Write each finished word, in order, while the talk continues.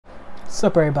What's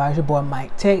up everybody, it's your boy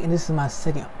MikeTrach, and this is my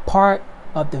second part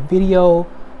of the video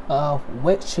of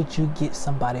what should you get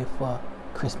somebody for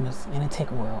Christmas in the tech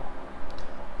world.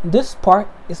 This part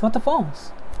is about the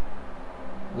phones.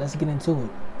 Let's get into it.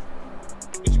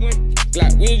 Which one?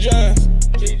 Black wheel drive. I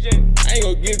ain't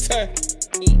gonna get tired.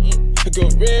 I go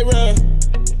red run.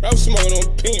 I'm smoking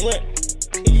on pink run.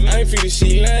 I ain't feel the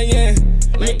shit like yeah.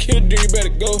 Look here, dude, you better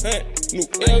go hunt. New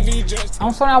LV just.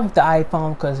 I'm starting out with the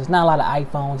iPhone because there's not a lot of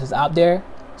iPhones that's out there.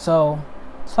 So,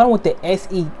 starting with the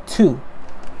SE2.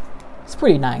 It's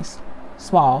pretty nice.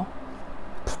 Small.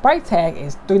 Price tag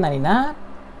is $399.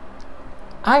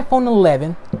 iPhone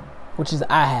 11, which is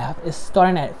I have, is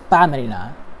starting at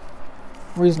 $599.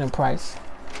 Reasonable price.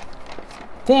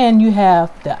 Then you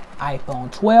have the iPhone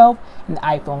 12 and the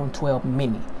iPhone 12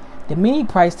 mini. The mini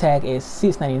price tag is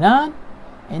 $699,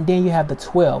 and then you have the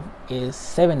 12 is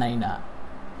 $799.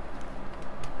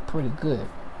 Pretty good.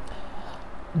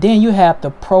 Then you have the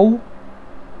Pro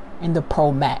and the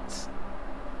Pro Max,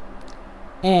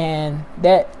 and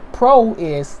that Pro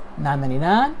is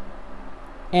 $999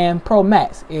 and Pro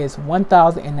Max is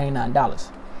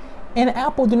 $1,099. And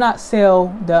Apple do not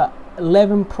sell the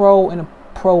 11 Pro and the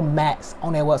Pro Max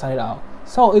on their website at all.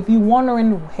 So if you're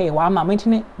wondering, hey, why I'm not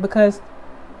mentioning it, because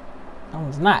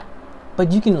it's not.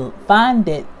 But you can find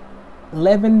that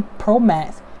 11 Pro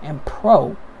Max and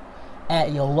Pro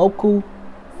at your local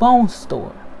phone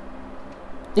store.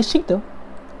 It's cheap though.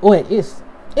 Oh, it's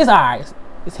alright.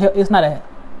 It's not a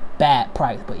bad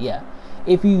price, but yeah,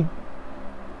 if you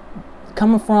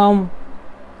coming from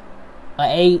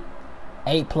a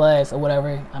 8 plus or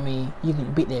whatever, I mean, you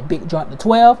can beat that big joint, the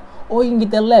 12, or you can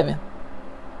get the 11.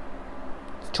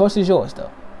 The choice is yours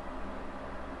though.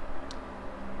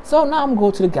 So now I'm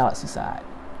going to the Galaxy side.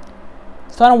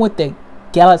 Starting with the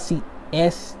Galaxy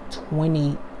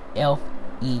S20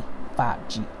 FE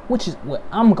 5G, which is what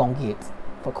I'm gonna get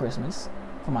for Christmas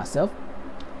for myself.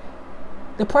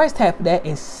 The price tag for that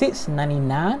is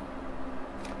 $699.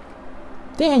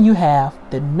 Then you have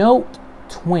the Note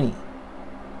 20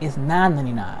 is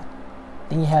 $999.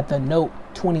 Then you have the Note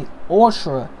 20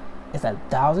 Ultra is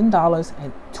 $1,000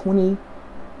 and $299.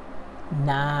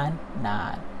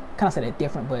 Kind of said it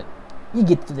different, but you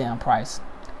get the damn price.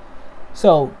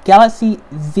 So Galaxy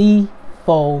Z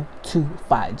Fold 2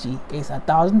 5G is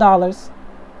 $1,000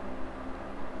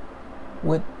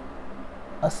 with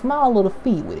a small little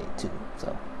fee with it too.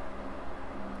 So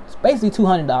it's basically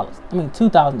 $200. I mean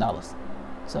 $2,000.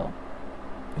 So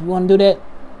if you want to do that,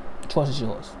 the choice is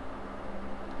yours.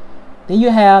 Then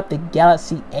you have the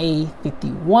Galaxy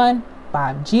A51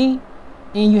 5G,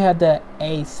 and you have the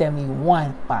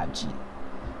A71 5G.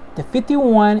 The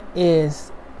 51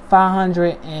 is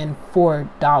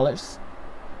 $504,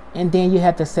 and then you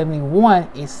have the 71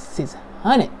 is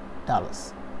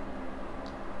 $600.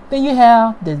 Then you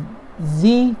have the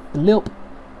Z Flip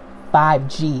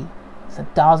 5G. It's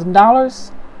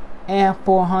 $1,000 and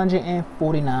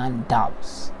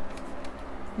 $449.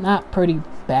 Not pretty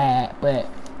bad, but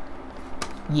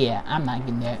yeah, I'm not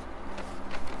getting that.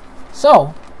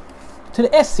 So to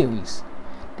the S series,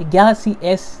 the Galaxy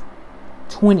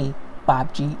S20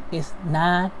 5G is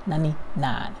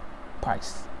 $999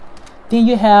 price. Then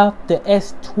you have the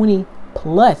S20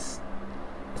 Plus.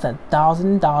 It's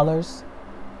 $1,000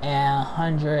 and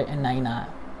 $199.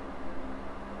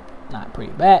 Not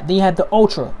pretty bad. Then you have the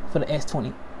Ultra for the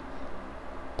S20.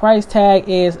 Price tag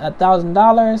is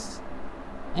 $1,000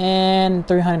 and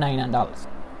 $399.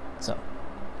 So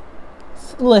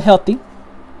it's a little healthy.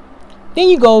 Then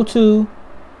you go to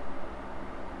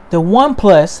the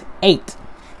OnePlus 8.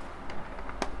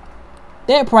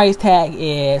 That price tag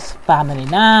is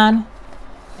 $599,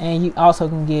 and you also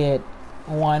can get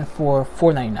one for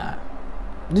 $499.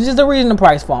 This is the reasonable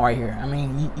price phone right here. I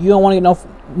mean, you don't want to get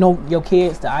no your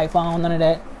kids the iPhone, none of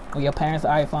that, or your parents the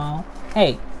iPhone.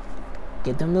 Hey,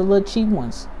 get them the little cheap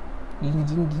ones. You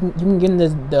can get them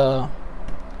the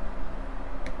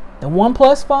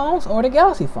OnePlus phones or the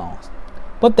Galaxy phones.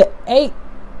 But the 8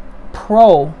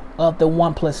 Pro of the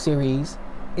OnePlus series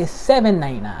is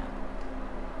 $799.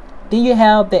 Then you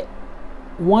have the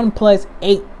OnePlus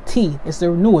 8T. It's the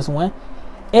newest one.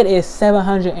 It is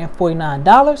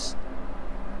 $749.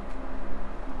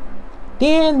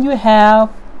 Then you have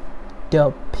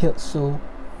the Pixel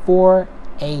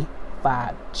 4a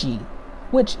 5G,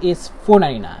 which is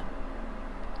 $499.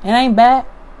 It ain't bad.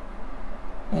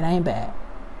 It ain't bad.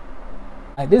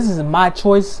 Like, this is my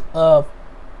choice of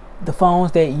the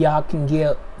phones that y'all can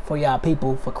get for y'all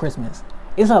people for Christmas.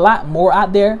 It's a lot more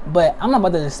out there, but I'm not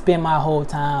about to spend my whole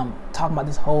time talking about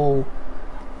this whole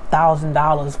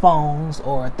 $1,000 phones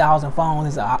or 1,000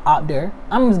 phones out there.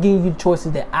 I'm just giving you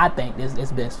choices that I think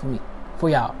is best for me. for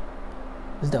y'all.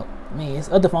 It's dope. I mean, it's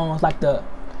other phones like the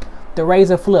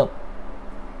Razr Flip.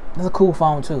 It's a cool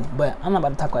phone too, but I'm not about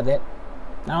to talk about that.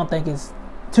 I don't think it's,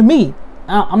 to me,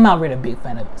 I'm not really a big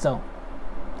fan of it. So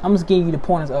I'm just giving you the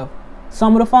pointers of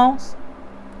some of the phones.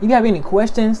 If you have any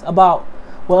questions about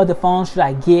what other phones should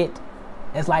I get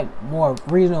as like more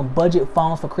reasonable budget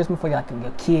phones for Christmas for like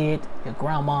your kid, your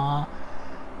grandma,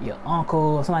 your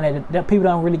uncle, or something like that people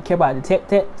don't really care about the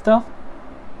tech stuff,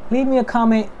 leave me a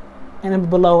comment and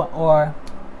below or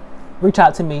reach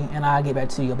out to me and I'll get back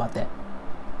to you about that.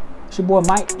 It's your boy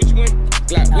Mike.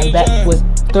 I'm back with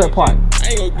third part.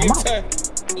 I'm out.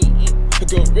 I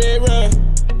go red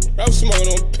run, I'm smoking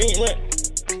on pink run.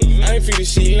 I ain't feel the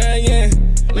shit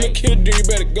lying. Look here, dude, you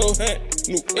better go hunt.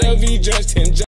 New LV just 10.